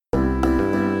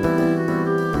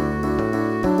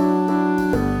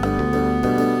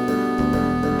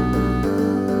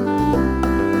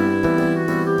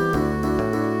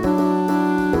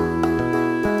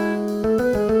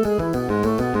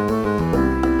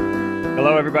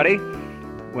Hello, everybody.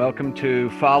 Welcome to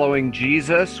Following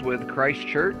Jesus with Christ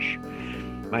Church.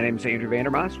 My name is Andrew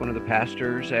Vandermas, one of the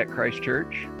pastors at Christ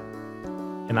Church.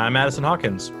 And I'm Madison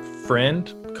Hawkins,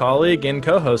 friend, colleague, and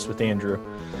co-host with Andrew.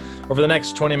 Over the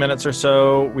next 20 minutes or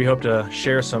so, we hope to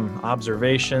share some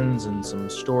observations and some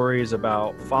stories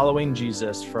about following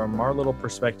Jesus from our little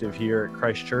perspective here at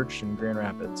Christ Church in Grand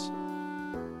Rapids.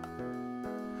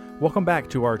 Welcome back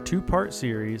to our two-part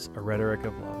series, A Rhetoric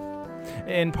of Love.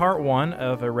 In part one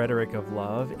of A Rhetoric of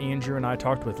Love, Andrew and I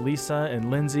talked with Lisa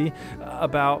and Lindsay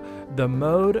about the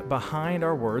mode behind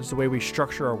our words, the way we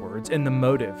structure our words, and the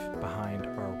motive behind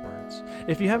our words.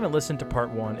 If you haven't listened to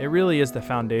part one, it really is the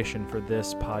foundation for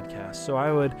this podcast. So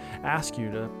I would ask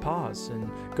you to pause and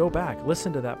go back,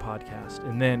 listen to that podcast,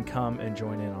 and then come and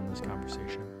join in on this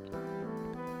conversation.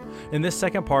 In this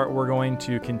second part, we're going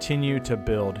to continue to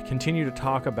build, continue to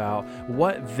talk about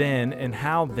what then and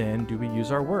how then do we use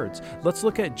our words. Let's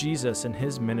look at Jesus and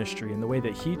his ministry and the way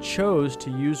that he chose to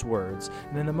use words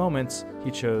and then the moments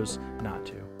he chose not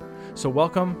to. So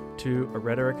welcome to A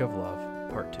Rhetoric of Love,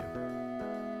 Part 2.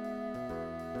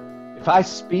 If I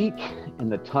speak in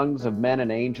the tongues of men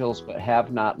and angels but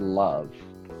have not love,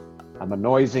 I'm a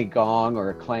noisy gong or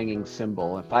a clanging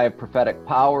cymbal. If I have prophetic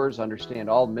powers,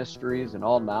 understand all mysteries and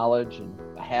all knowledge, and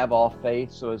I have all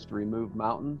faith so as to remove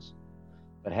mountains,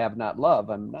 but have not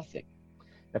love, I'm nothing.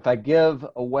 If I give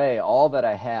away all that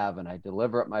I have and I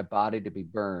deliver up my body to be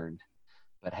burned,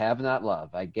 but have not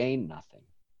love, I gain nothing.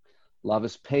 Love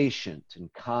is patient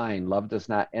and kind. Love does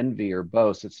not envy or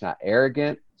boast. It's not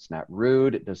arrogant. It's not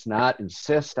rude. It does not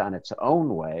insist on its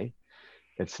own way.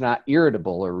 It's not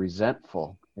irritable or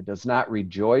resentful. It does not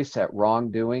rejoice at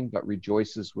wrongdoing, but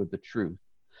rejoices with the truth.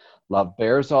 Love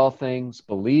bears all things,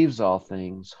 believes all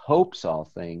things, hopes all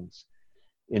things,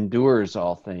 endures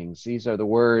all things. These are the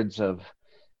words of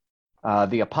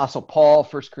the Apostle Paul,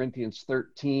 1 Corinthians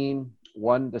 13,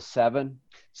 1-7.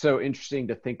 So interesting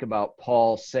to think about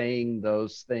Paul saying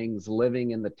those things,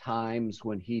 living in the times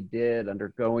when he did,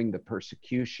 undergoing the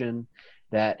persecution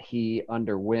that he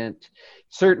underwent.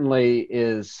 Certainly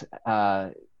is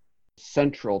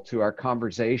central to our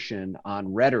conversation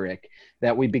on rhetoric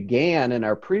that we began in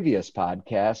our previous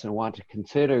podcast and want to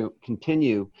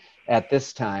continue at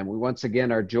this time. We once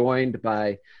again are joined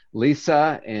by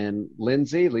Lisa and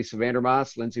Lindsay, Lisa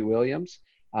Vandermas, Lindsay Williams.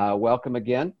 Welcome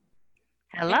again.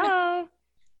 Hello.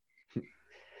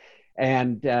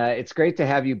 And it's great to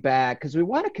have you back because we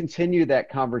want to continue that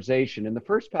conversation. In the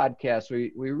first podcast,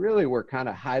 we really were kind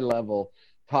of high level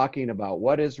talking about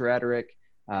what is rhetoric,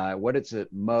 what is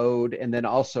its mode, and then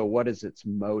also what is its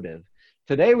motive.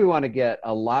 Today, we want to get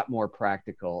a lot more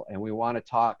practical, and we want to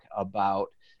talk about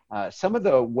some of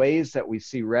the ways that we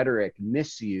see rhetoric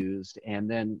misused, and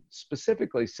then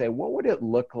specifically say, what would it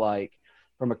look like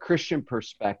from a Christian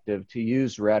perspective to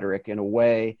use rhetoric in a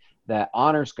way that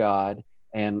honors God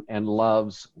and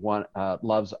loves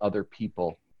other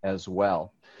people as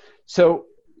well. So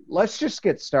let's just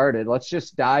get started. Let's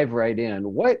just dive right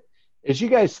in. As you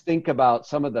guys think about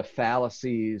some of the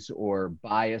fallacies or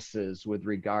biases with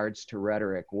regards to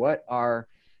rhetoric, what are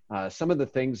some of the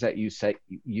things that you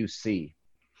see?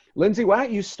 Lindsay, why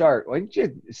don't you start?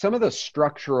 Some of the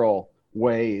structural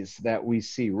ways that we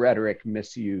see rhetoric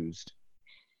misused?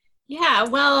 Yeah,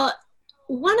 well,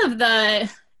 one of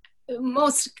the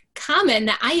most common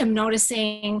that I am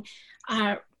noticing,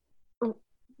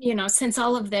 since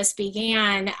all of this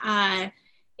began,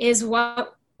 is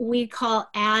what we call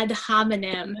ad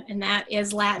hominem, and that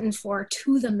is Latin for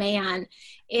to the man.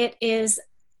 It is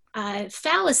a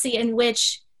fallacy in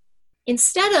which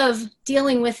instead of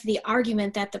dealing with the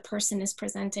argument that the person is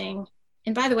presenting,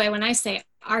 and by the way, when I say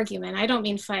argument, I don't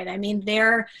mean fight, I mean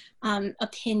their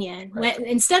opinion. Right.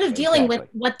 Instead of dealing with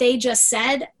what they just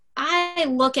said, I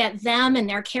look at them and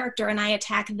their character and I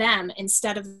attack them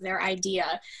instead of their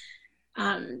idea.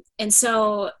 And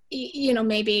so,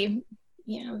 maybe,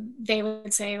 they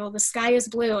would say, well, the sky is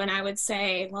blue. And I would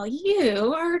say, well,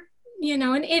 you are,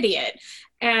 an idiot.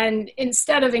 And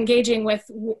instead of engaging with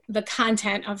the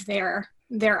content of their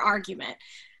argument.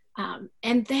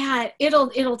 And that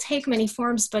it'll take many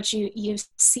forms, but you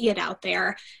see it out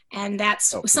there. And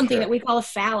that's something that we call a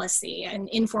fallacy, an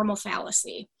informal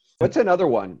fallacy. What's another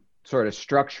one, sort of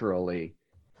structurally?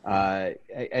 I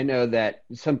know that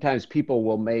sometimes people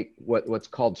will make what's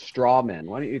called straw men.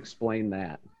 Why don't you explain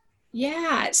that?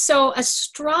 Yeah, so a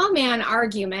straw man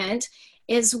argument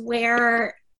is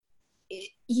where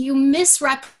you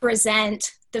misrepresent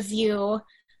the view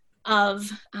of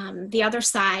the other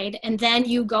side, and then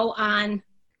you go on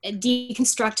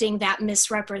deconstructing that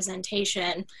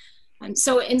misrepresentation.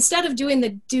 So instead of doing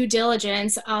the due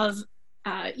diligence of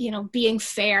being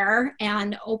fair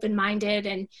and open-minded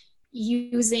and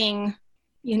using,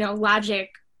 logic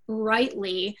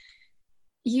rightly,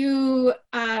 you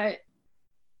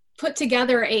put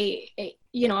together a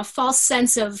false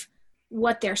sense of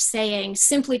what they're saying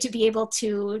simply to be able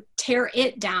to tear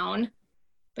it down,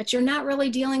 but you're not really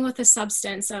dealing with the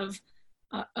substance of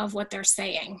what they're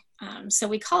saying. So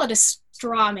we call it a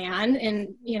straw man,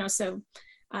 and so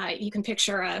you can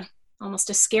picture almost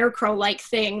a scarecrow-like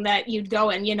thing that you'd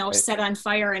go and Right. set on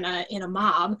fire in a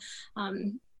mob.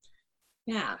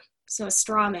 So a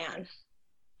straw man.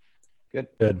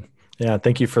 Good. Yeah,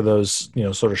 thank you for those,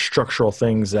 sort of structural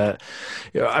things that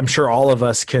I'm sure all of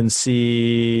us can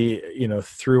see,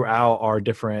 throughout our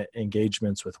different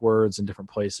engagements with words in different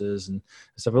places and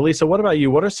stuff. Elisa, what about you?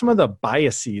 What are some of the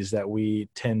biases that we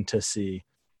tend to see?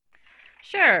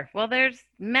 Sure. Well, there's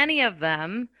many of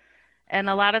them, and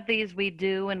a lot of these we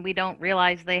do and we don't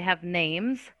realize they have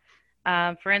names.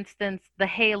 For instance, the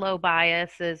halo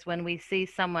bias is when we see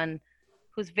someone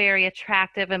who's very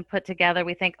attractive and put together,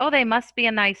 we think, oh, they must be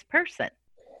a nice person.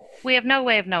 We have no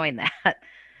way of knowing that.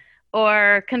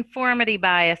 Or conformity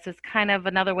bias is kind of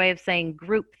another way of saying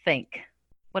groupthink.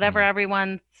 Whatever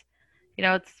everyone's,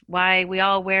 it's why we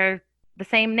all wear the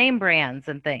same name brands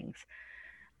and things.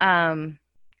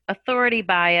 Authority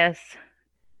bias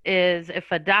is if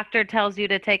a doctor tells you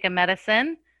to take a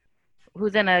medicine,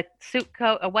 who's in a suit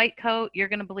coat, a white coat, you're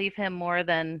going to believe him more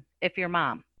than if your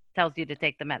mom tells you to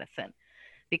take the medicine,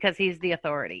 because he's the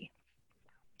authority.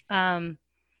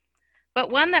 But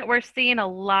one that we're seeing a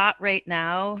lot right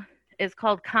now is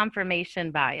called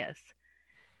confirmation bias.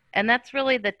 And that's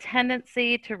really the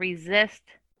tendency to resist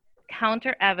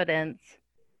counter evidence,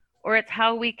 or it's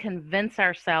how we convince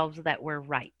ourselves that we're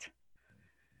right.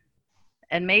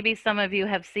 And maybe some of you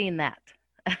have seen that.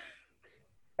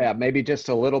 Yeah, maybe just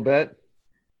a little bit.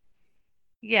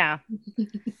 Yeah.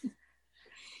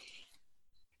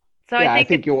 So yeah, I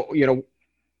think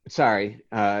sorry,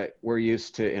 we're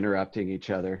used to interrupting each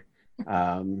other.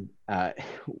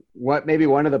 What maybe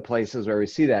one of the places where we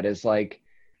see that is like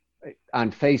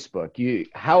on Facebook.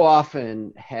 How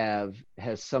often has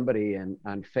somebody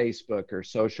on Facebook or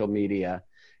social media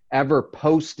ever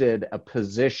posted a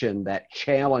position that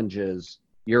challenges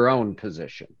your own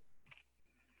position?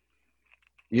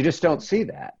 You just don't see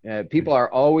that. People are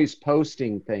always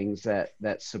posting things that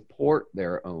support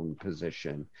their own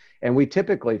position. And we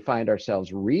typically find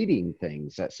ourselves reading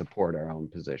things that support our own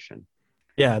position.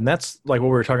 Yeah, and that's like what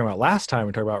we were talking about last time.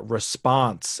 We talked about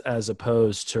response as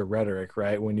opposed to rhetoric,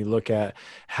 right? When you look at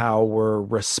how we're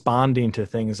responding to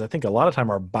things, I think a lot of time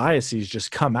our biases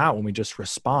just come out when we just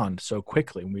respond so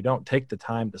quickly, when we don't take the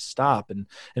time to stop and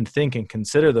think and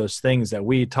consider those things that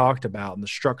we talked about and the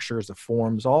structures, the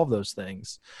forms, all of those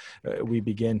things. We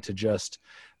begin to just,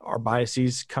 our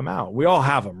biases come out. We all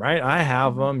have them, right? I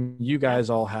have them. You guys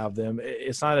all have them.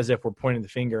 It's not as if we're pointing the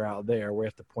finger out there. We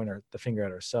have to point the finger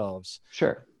at ourselves.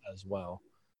 Sure. As well.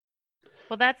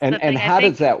 Well, that's the thing. And how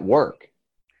does that work?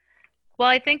 Well,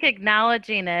 I think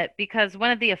acknowledging it, because one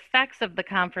of the effects of the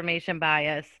confirmation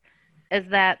bias is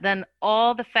that then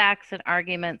all the facts and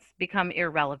arguments become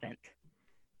irrelevant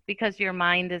because your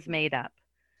mind is made up.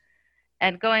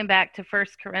 And going back to 1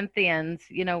 Corinthians,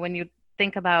 when you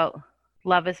think about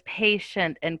love is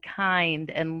patient and kind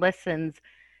and listens,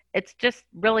 it's just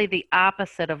really the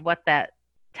opposite of what that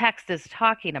text is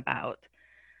talking about.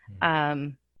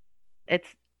 It's,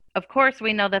 of course,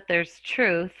 we know that there's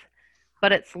truth,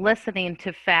 but it's listening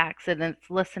to facts and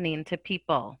it's listening to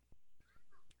people.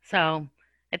 So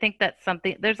I think that's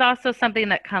something. There's also something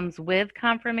that comes with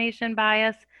confirmation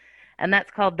bias, and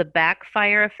that's called the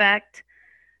backfire effect.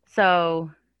 So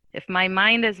if my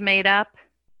mind is made up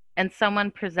and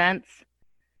someone presents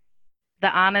the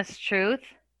honest truth,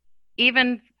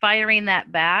 even firing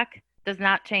that back does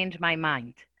not change my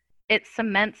mind. It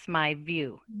cements my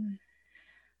view.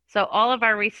 So all of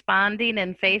our responding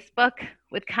in Facebook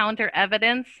with counter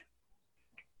evidence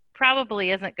probably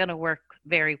isn't going to work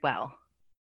very well.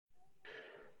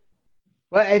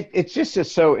 Well, it's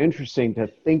just so interesting to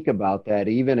think about that,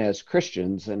 even as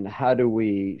Christians, and how do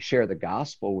we share the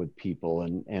gospel with people,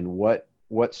 and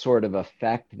what sort of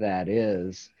effect that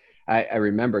is. I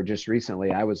remember just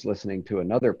recently I was listening to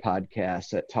another podcast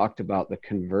that talked about the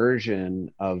conversion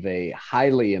of a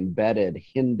highly embedded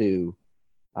Hindu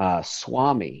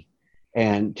Swami,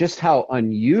 and just how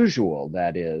unusual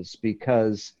that is,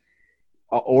 because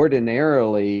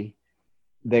ordinarily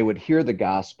they would hear the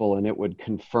gospel and it would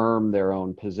confirm their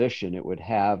own position. It would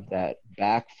have that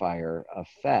backfire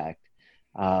effect.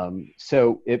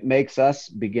 So it makes us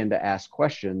begin to ask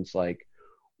questions like,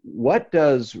 what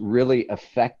does really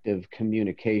effective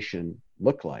communication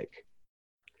look like?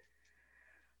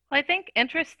 Well, I think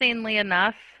interestingly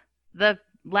enough, the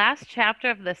last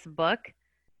chapter of this book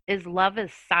is love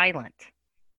is silent,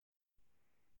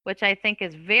 which I think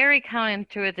is very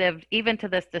counterintuitive even to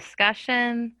this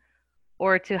discussion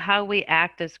or to how we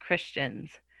act as Christians.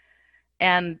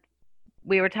 And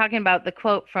we were talking about the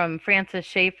quote from Francis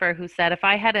Schaeffer, who said, if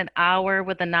I had an hour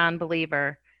with a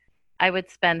non-believer, I would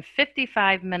spend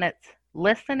 55 minutes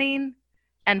listening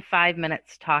and 5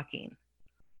 minutes talking.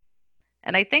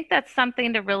 And I think that's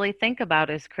something to really think about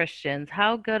as Christians.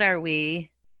 How good are we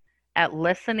at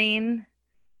listening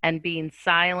and being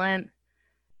silent,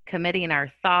 committing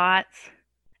our thoughts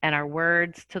and our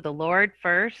words to the Lord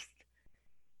first,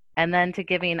 and then to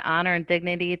giving honor and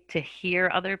dignity to hear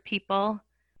other people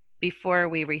before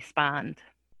we respond?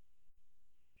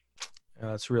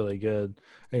 That's really good.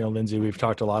 Lindsay, we've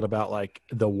talked a lot about like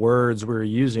the words we're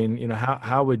using.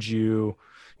 How would you,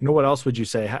 what else would you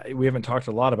say? We haven't talked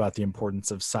a lot about the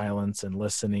importance of silence and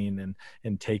listening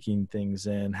and taking things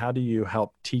in. How do you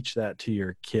help teach that to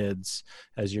your kids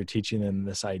as you're teaching them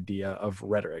this idea of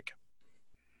rhetoric?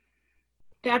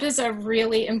 That is a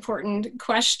really important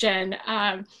question,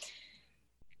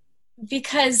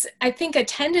 because I think a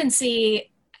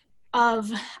tendency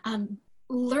of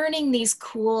learning these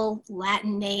cool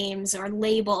Latin names or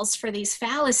labels for these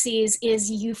fallacies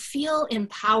is you feel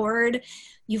empowered.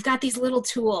 You've got these little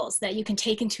tools that you can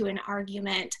take into an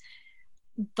argument.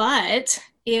 But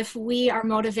if we are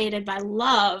motivated by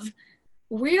love,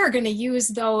 we are going to use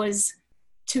those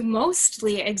to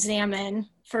mostly examine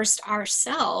first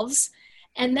ourselves,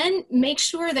 and then make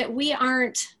sure that we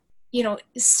aren't,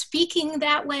 speaking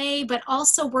that way, but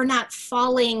also we're not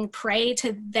falling prey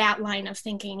to that line of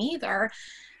thinking either.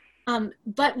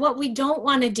 But what we don't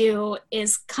want to do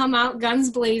is come out guns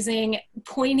blazing,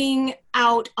 pointing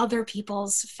out other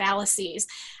people's fallacies.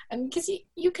 Because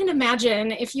you can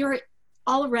imagine if you're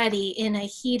already in a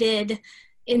heated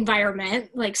environment,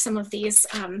 like some of these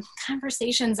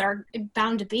conversations are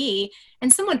bound to be,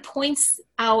 and someone points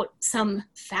out some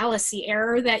fallacy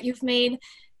error that you've made,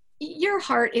 your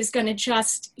heart is going to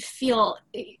just feel,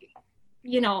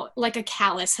 like a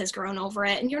callus has grown over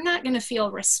it, and you're not going to feel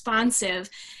responsive.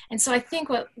 And so I think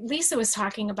what Lisa was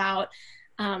talking about,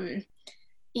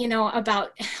 about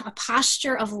a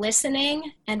posture of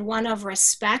listening and one of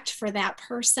respect for that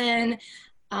person,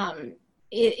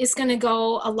 is going to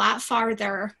go a lot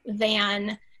farther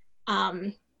than,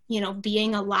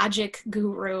 being a logic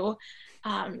guru.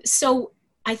 So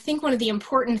I think one of the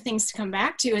important things to come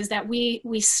back to is that we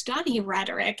study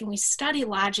rhetoric and we study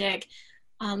logic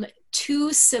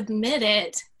to submit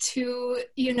it to,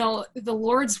 the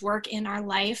Lord's work in our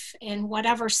life in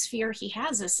whatever sphere he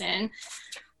has us in.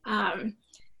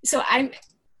 So I'm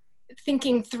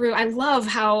thinking through, I love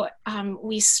how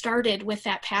we started with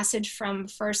that passage from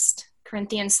 1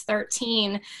 Corinthians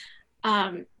 13.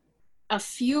 A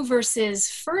few verses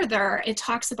further, it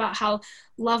talks about how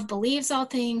love believes all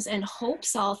things and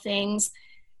hopes all things.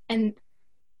 And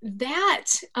that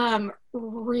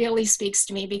really speaks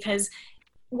to me, because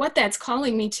what that's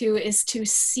calling me to is to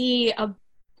see other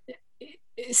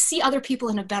people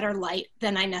in a better light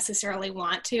than I necessarily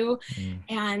want to,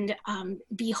 and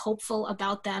be hopeful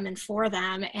about them and for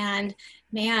them. And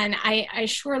man, I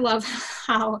sure love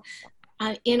how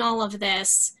in all of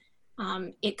this,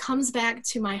 it comes back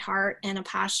to my heart and a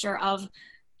posture of,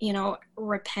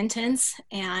 repentance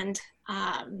and,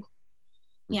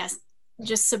 yes,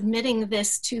 just submitting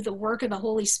this to the work of the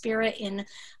Holy Spirit in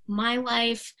my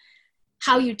life.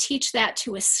 How you teach that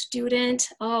to a student,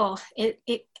 I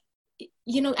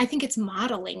think it's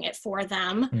modeling it for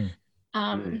them.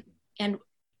 And,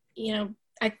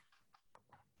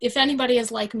 if anybody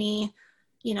is like me,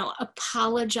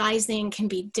 apologizing can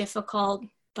be difficult,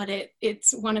 but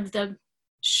it's one of the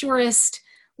surest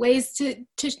ways to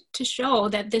show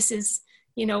that this is,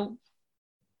 you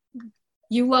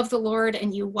love the Lord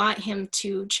and you want him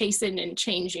to chasten and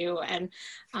change you. And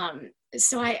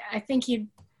so I think you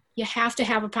have to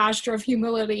have a posture of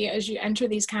humility as you enter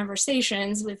these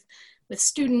conversations with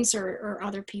students or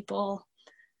other people.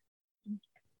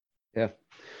 Yeah.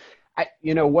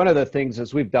 One of the things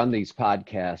is we've done these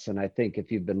podcasts, and I think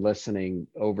if you've been listening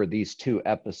over these 2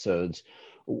 episodes,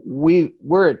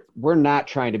 we're not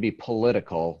trying to be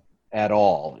political at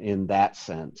all in that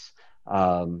sense.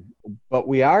 But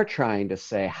we are trying to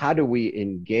say, how do we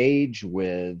engage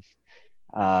with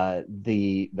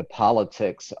the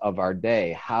politics of our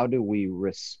day? How do we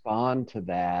respond to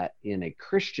that in a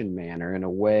Christian manner, in a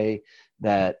way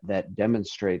that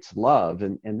demonstrates love?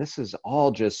 And this is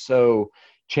all just so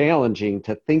challenging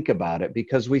to think about it,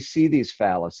 because we see these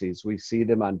fallacies. We see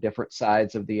them on different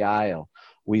sides of the aisle.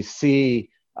 We see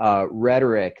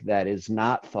rhetoric that is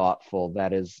not thoughtful,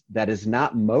 that is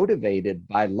not motivated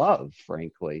by love,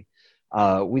 frankly.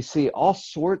 We see all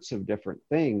sorts of different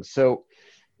things. So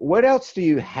what else do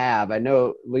you have? I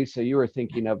know, Lisa, you were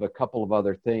thinking of a couple of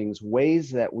other things,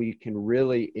 ways that we can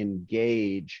really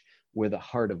engage with a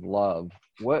heart of love.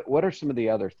 What are some of the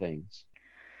other things?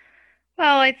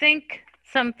 Well, I think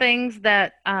some things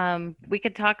that we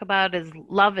could talk about is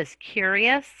love is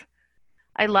curious.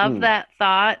 I love Mm, that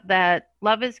thought that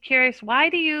love is curious. Why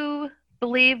do you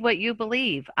believe what you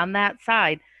believe on that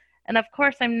side? And of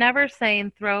course, I'm never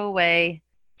saying throw away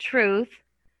truth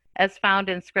as found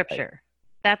in right. scripture.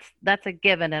 That's a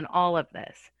given in all of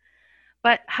this.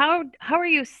 But how are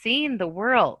you seeing the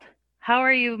world? How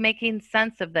are you making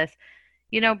sense of this?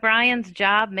 You know, Brian's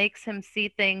job makes him see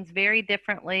things very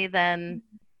differently than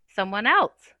someone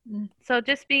else. So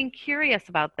just being curious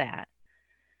about that.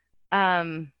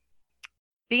 Um,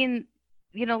 being,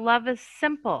 love is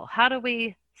simple. How do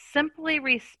we simply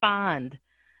respond,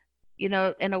 in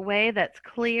a way that's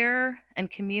clear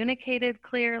and communicated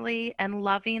clearly and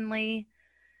lovingly?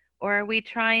 Or are we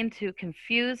trying to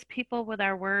confuse people with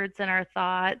our words and our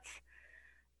thoughts?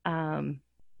 Um,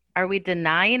 are we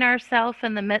denying ourselves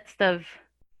in the midst of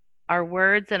our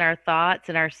words and our thoughts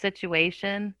and our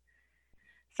situation?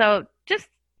 So, just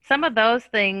some of those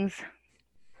things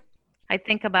I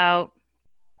think about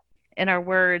in our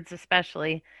words,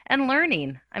 especially, and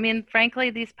learning. I mean,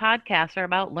 frankly, these podcasts are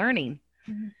about learning.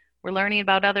 Mm-hmm. We're learning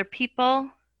about other people,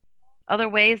 other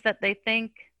ways that they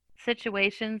think,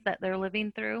 situations that they're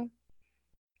living through.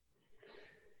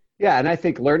 Yeah, and I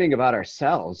think learning about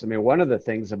ourselves. I mean, one of the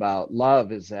things about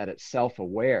love is that it's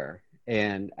self-aware.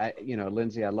 And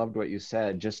Lindsay, I loved what you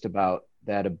said just about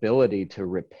that ability to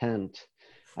repent.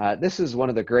 This is one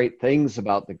of the great things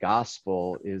about the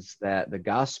gospel, is that the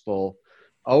gospel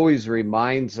always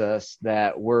reminds us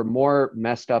that we're more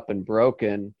messed up and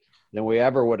broken than we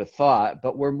ever would have thought,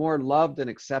 but we're more loved and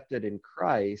accepted in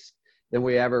Christ than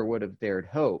we ever would have dared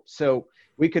hope. So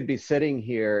we could be sitting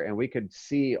here and we could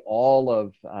see all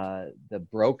of the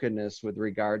brokenness with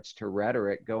regards to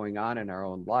rhetoric going on in our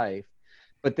own life.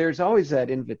 But there's always that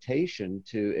invitation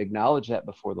to acknowledge that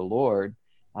before the Lord,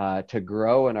 to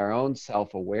grow in our own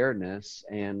self-awareness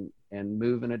and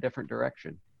move in a different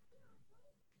direction.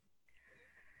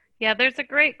 Yeah, there's a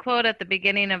great quote at the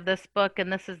beginning of this book,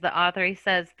 and this is the author. He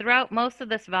says, "Throughout most of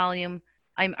this volume,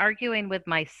 I'm arguing with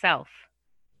myself.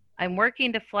 I'm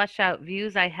working to flesh out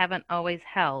views I haven't always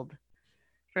held.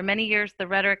 For many years, the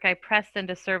rhetoric I pressed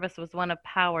into service was one of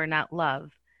power, not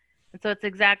love." And so it's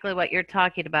exactly what you're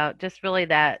talking about, just really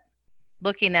that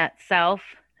looking at self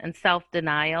and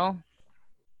self-denial.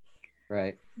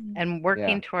 Right. And working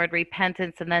Yeah. toward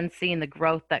repentance and then seeing the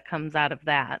growth that comes out of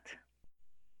that.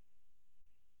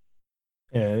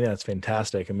 Yeah, that's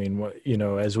fantastic. I mean,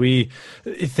 as we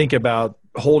think about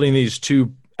holding these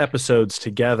two episodes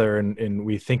together and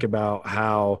we think about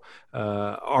how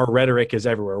our rhetoric is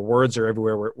everywhere, words are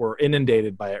everywhere, we're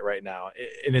inundated by it right now,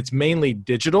 and it's mainly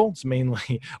digital, it's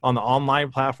mainly on the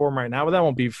online platform right now, but that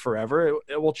won't be forever.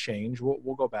 It will change.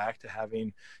 We'll go back to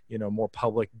having more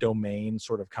public domain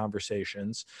sort of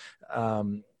conversations.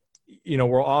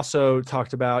 We're also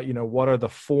talked about, what are the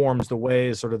forms, the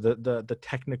ways, sort of the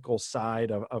technical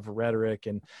side of rhetoric,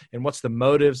 and what's the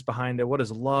motives behind it? What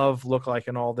does love look like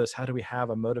in all this? How do we have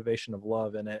a motivation of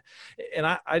love in it? And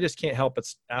I just can't help but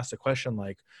ask the question,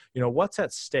 like, what's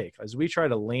at stake as we try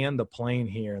to land the plane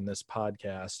here in this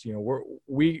podcast?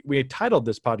 We titled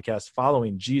this podcast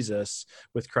 "Following Jesus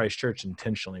with Christ Church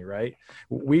Intentionally," right?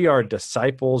 We are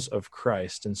disciples of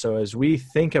Christ. And so as we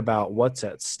think about what's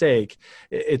at stake,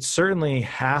 it's certainly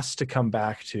has to come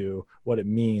back to what it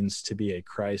means to be a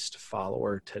Christ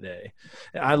follower today.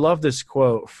 I love this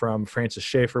quote from Francis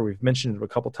Schaeffer. We've mentioned it a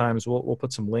couple times. We'll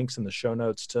put some links in the show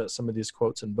notes to some of these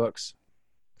quotes and books.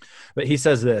 But he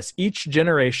says this: each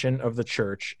generation of the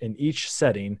church in each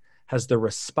setting has the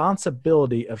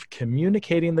responsibility of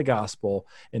communicating the gospel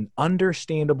in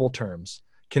understandable terms,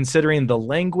 considering the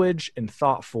language and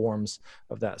thought forms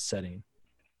of that setting.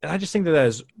 And I just think that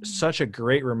is such a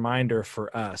great reminder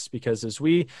for us, because as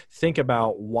we think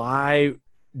about why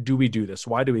do we do this?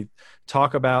 Why do we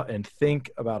talk about and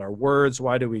think about our words?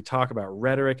 Why do we talk about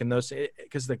rhetoric and those?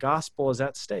 Because the gospel is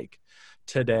at stake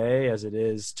today, as it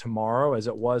is tomorrow, as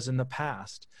it was in the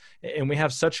past. And we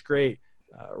have such great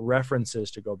references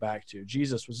to go back to.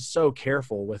 Jesus was so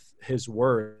careful with his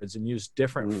words and used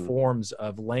different forms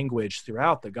of language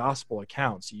throughout the gospel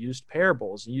accounts. He used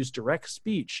parables, he used direct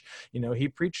speech, he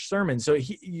preached sermons. So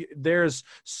there's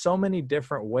so many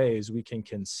different ways we can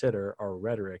consider our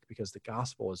rhetoric, because the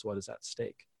gospel is what is at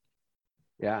stake.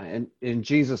 Yeah, and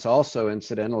Jesus also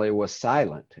incidentally was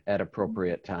silent at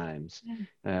appropriate times.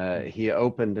 He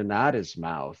opened not his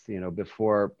mouth,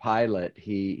 before Pilate.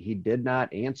 He did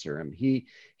not answer him. He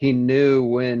knew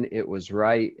when it was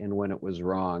right and when it was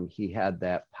wrong. He had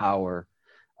that power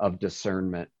of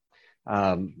discernment.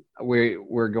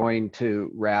 We're going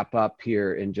to wrap up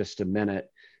here in just a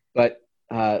minute, but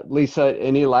Lisa,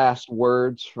 any last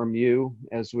words from you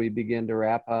as we begin to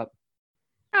wrap up?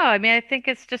 Oh, I mean, I think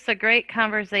it's just a great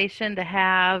conversation to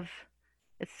have.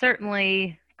 It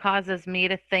certainly causes me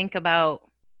to think about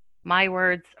my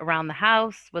words around the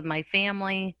house with my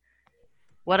family.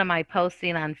 What am I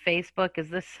posting on Facebook? Is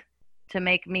this to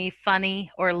make me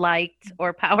funny or liked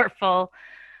or powerful?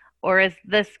 Or is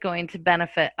this going to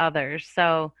benefit others?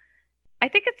 So I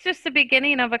think it's just the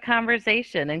beginning of a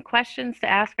conversation and questions to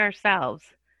ask ourselves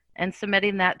and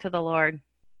submitting that to the Lord.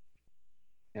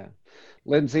 Yeah.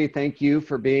 Lindsay, thank you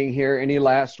for being here. Any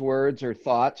last words or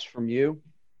thoughts from you?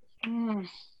 Oh,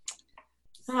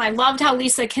 I loved how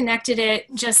Lisa connected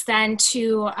it just then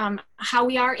to how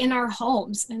we are in our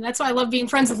homes. And that's why I love being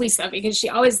friends with Lisa, because she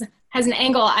always has an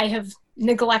angle I have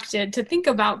neglected to think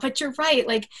about. But you're right,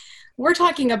 like we're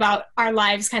talking about our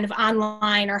lives kind of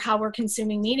online or how we're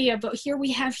consuming media, but here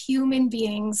we have human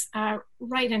beings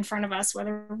right in front of us,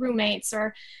 whether roommates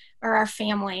or our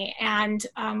family. And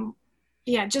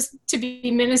just to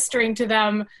be ministering to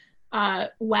them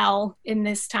well in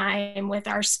this time with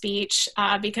our speech,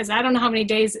 because I don't know how many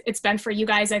days it's been for you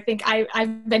guys. I think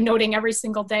I've been noting every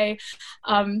single day,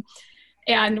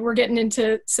 and we're getting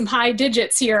into some high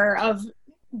digits here of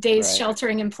days Right.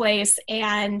 sheltering in place.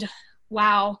 And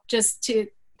wow, just to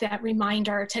that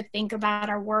reminder to think about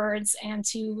our words and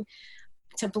to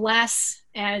bless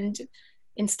and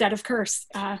instead of curse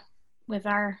with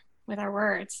our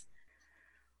words.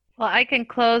 Well, I can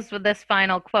close with this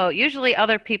final quote. Usually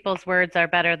other people's words are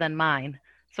better than mine.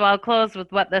 So I'll close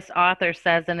with what this author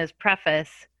says in his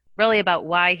preface, really about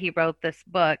why he wrote this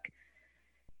book.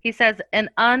 He says, an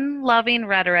unloving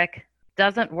rhetoric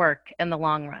doesn't work in the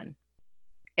long run.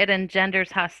 It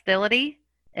engenders hostility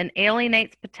and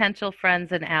alienates potential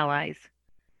friends and allies.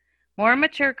 More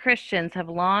mature Christians have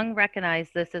long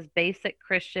recognized this as basic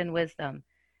Christian wisdom,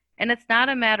 and it's not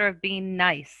a matter of being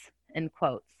nice, in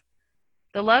quotes.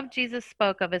 The love Jesus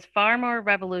spoke of is far more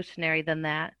revolutionary than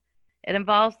that. It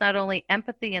involves not only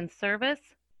empathy and service,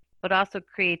 but also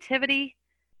creativity,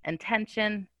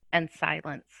 intention, and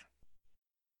silence.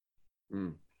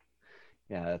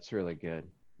 Yeah, that's really good.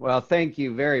 Well, thank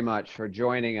you very much for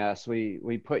joining us.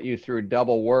 We put you through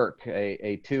double work,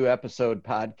 a 2-episode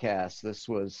podcast. This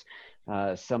was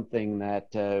something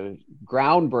that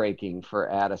groundbreaking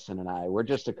for Addison and I. We're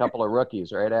just a couple of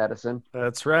rookies, right, Addison?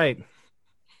 That's right.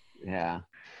 Yeah.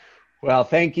 Well,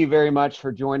 thank you very much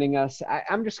for joining us.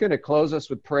 I'm just going to close us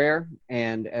with prayer.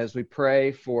 And as we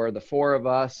pray for the 4 of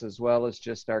us, as well as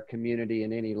just our community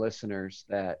and any listeners,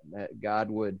 that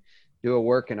God would do a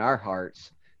work in our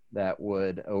hearts that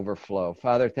would overflow.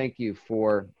 Father, thank you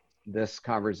for this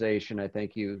conversation. I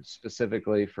thank you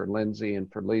specifically for Lindsay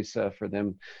and for Lisa, for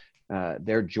them.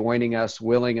 They're joining us,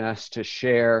 willing us to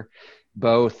share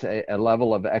both a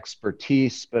level of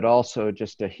expertise, but also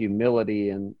just a humility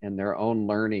in their own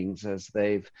learnings as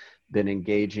they've been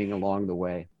engaging along the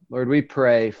way. Lord, we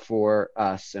pray for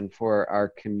us and for our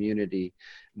community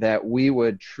that we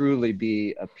would truly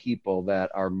be a people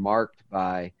that are marked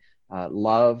by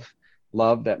love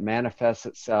that manifests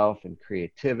itself in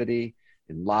creativity,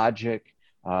 in logic,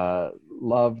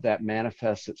 love that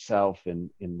manifests itself in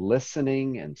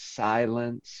listening and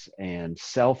silence and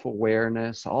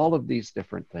self-awareness, all of these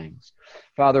different things.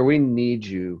 Father, we need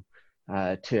you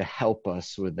to help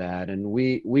us with that. And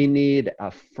we need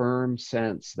a firm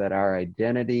sense that our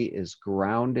identity is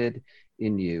grounded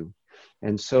in you.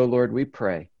 And so, Lord, we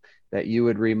pray that you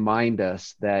would remind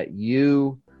us that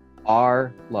you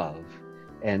are love,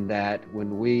 and that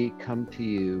when we come to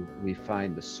you, we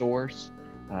find the source,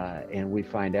 and we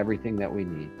find everything that we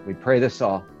need. We pray this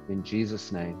all in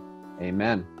Jesus' name.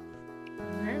 Amen.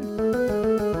 Amen.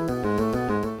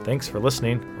 Thanks for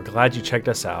listening. We're glad you checked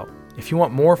us out. If you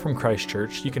want more from Christ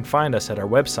Church, you can find us at our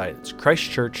website. It's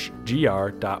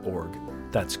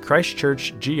christchurchgr.org. That's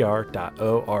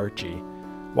christchurchgr.org.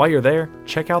 While you're there,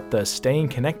 check out the Staying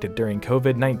Connected During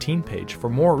COVID-19 page for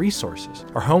more resources,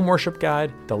 our home worship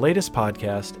guide, the latest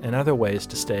podcast, and other ways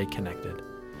to stay connected.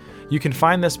 You can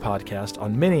find this podcast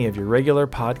on many of your regular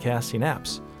podcasting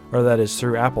apps, whether that is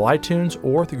through Apple iTunes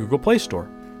or the Google Play Store.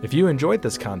 If you enjoyed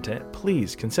this content,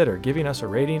 please consider giving us a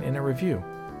rating and a review.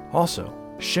 Also,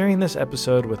 sharing this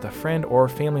episode with a friend or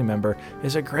family member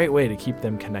is a great way to keep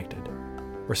them connected.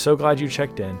 We're so glad you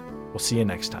checked in. We'll see you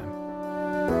next time.